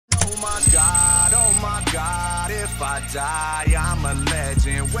Oh my God, if I die, I'm a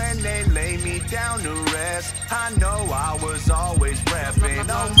legend. When they lay me down to rest, I know I was always repping.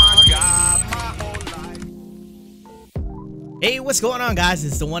 Oh my God, my whole life. Hey, what's going on, guys?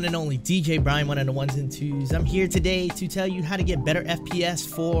 It's the one and only DJ Bryan, one of the ones and twos. I'm here today to tell you how to get better FPS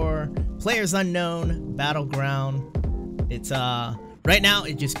for PLAYERUNKNOWN Battleground. It's right now,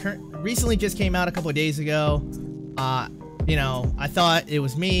 it just recently just came out a couple of days ago. You know, I thought it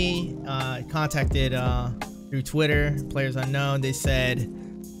was me. Contacted through Twitter, PLAYERUNKNOWN. They said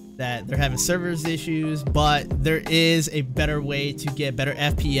that they're having servers issues, but there is a better way to get better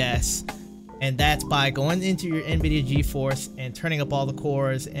FPS, and that's by going into your NVIDIA GeForce and turning up all the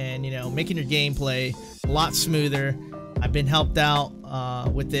cores and, you know, making your gameplay a lot smoother. I've been helped out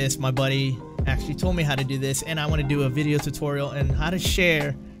with this. My buddy actually told me how to do this, and I want to do a video tutorial on how to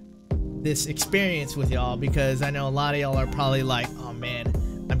share this experience with y'all, because I know a lot of y'all are probably like, oh man,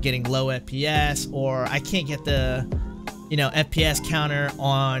 I'm getting low FPS, or I can't get the, you know, FPS counter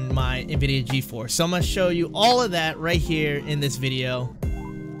on my NVIDIA GeForce. So I'm gonna show you all of that right here in this video.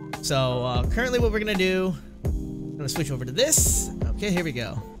 So currently what we're gonna do, I'm gonna switch over to this. Okay, here we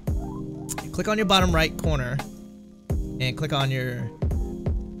go. Click on your bottom right corner and click on your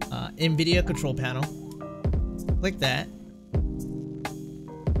NVIDIA control panel. Click that.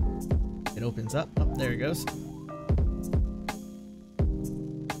 It opens up. Oh, there it goes.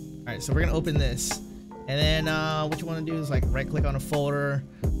 Alright, so we're gonna open this, and then what you want to do is like right click on a folder,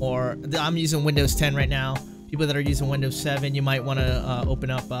 or I'm using Windows 10 right now. People that are using Windows 7, you might want to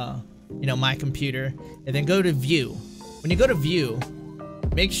open up you know, my computer, and then go to view. When you go to view,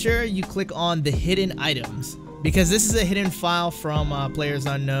 make sure you click on the hidden items, because this is a hidden file from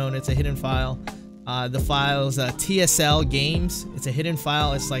PLAYERUNKNOWN. It's a hidden file. The file's TSL games. It's a hidden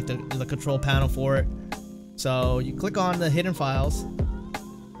file. It's like the control panel for it. So you click on the hidden files.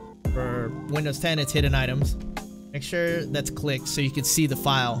 For Windows 10, it's hidden items. Make sure that's clicked so you can see the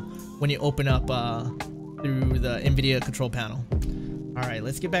file when you open up through the NVIDIA control panel. Alright,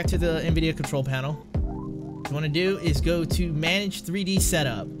 let's get back to the NVIDIA control panel. What you want to do is go to Manage 3D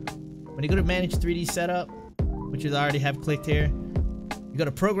Setup. When you go to Manage 3D Setup, which you already have clicked here, you go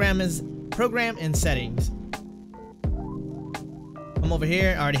to Program and Settings. Come over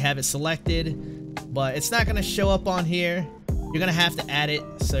here. I already have it selected, but it's not going to show up on here. You're going to have to add it.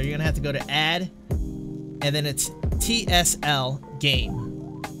 So you're going to have to go to Add, and then it's TSL Game,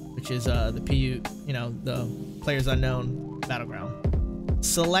 which is the PU, you know, the PLAYERUNKNOWN Battleground.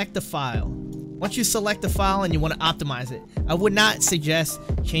 Select the file. Once you select the file and you want to optimize it, I would not suggest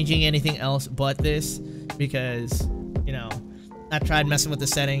changing anything else but this, because, you know, I tried messing with the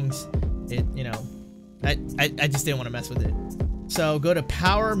settings. It, you know, I just didn't want to mess with it. So go to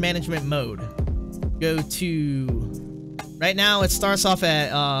Power Management Mode. Go to, right now it starts off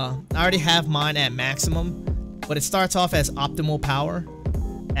at, I already have mine at maximum, but it starts off as optimal power.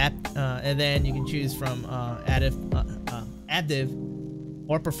 And then you can choose from additive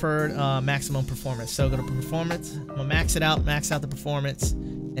or preferred maximum performance. So go to performance. I'm gonna max it out, max out the performance,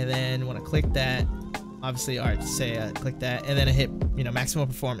 and then want to click that. Obviously, all right, say click that, and then I hit, you know, maximum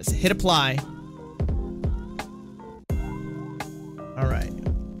performance. Hit apply. All right,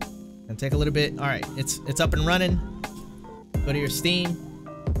 and take a little bit. All right, it's up and running. Go to your Steam,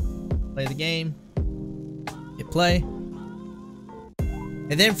 play the game, hit play,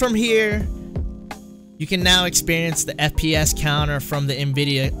 and then from here, you can now experience the FPS counter from the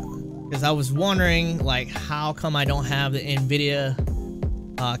NVIDIA. Because I was wondering, like, how come I don't have the NVIDIA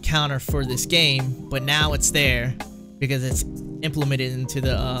counter for this game, but now it's there because it's implemented into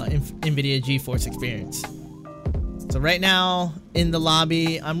the NVIDIA GeForce experience. So right now in the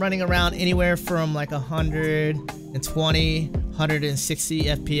lobby, I'm running around anywhere from like 120, 160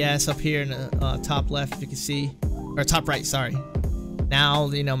 FPS up here in the top left, if you can see, or top right, sorry. Now,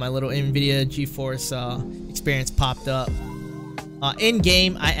 you know, my little NVIDIA GeForce experience popped up. In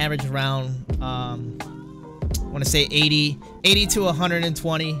game, I average around I want to say 80 to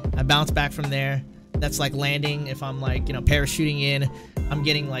 120. I bounce back from there. That's like landing. If I'm like, you know, parachuting in, I'm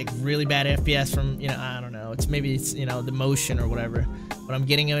getting like really bad FPS from, you know, I don't know, maybe it's, you know, the motion or whatever, but I'm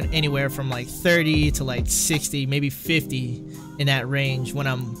getting anywhere from like 30 to like 60, maybe 50 in that range when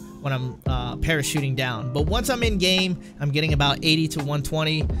I'm parachuting down. But once I'm in game, I'm getting about 80 to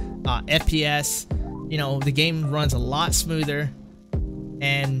 120 FPS. You know, the game runs a lot smoother.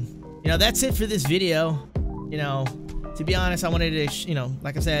 And, you know, that's it for this video. You know, to be honest, I wanted to, you know,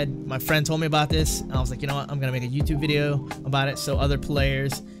 like I said, my friend told me about this, and I was like, you know what, I'm gonna make a YouTube video about it so other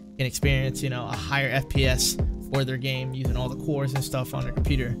players can experience, you know, a higher FPS for their game using all the cores and stuff on their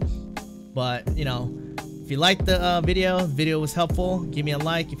computer. But, you know, if you liked the video was helpful, give me a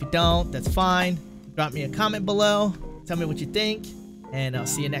like. If you don't, that's fine. Drop me a comment below. Tell me what you think, and I'll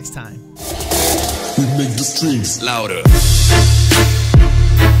see you next time. We make the streams louder.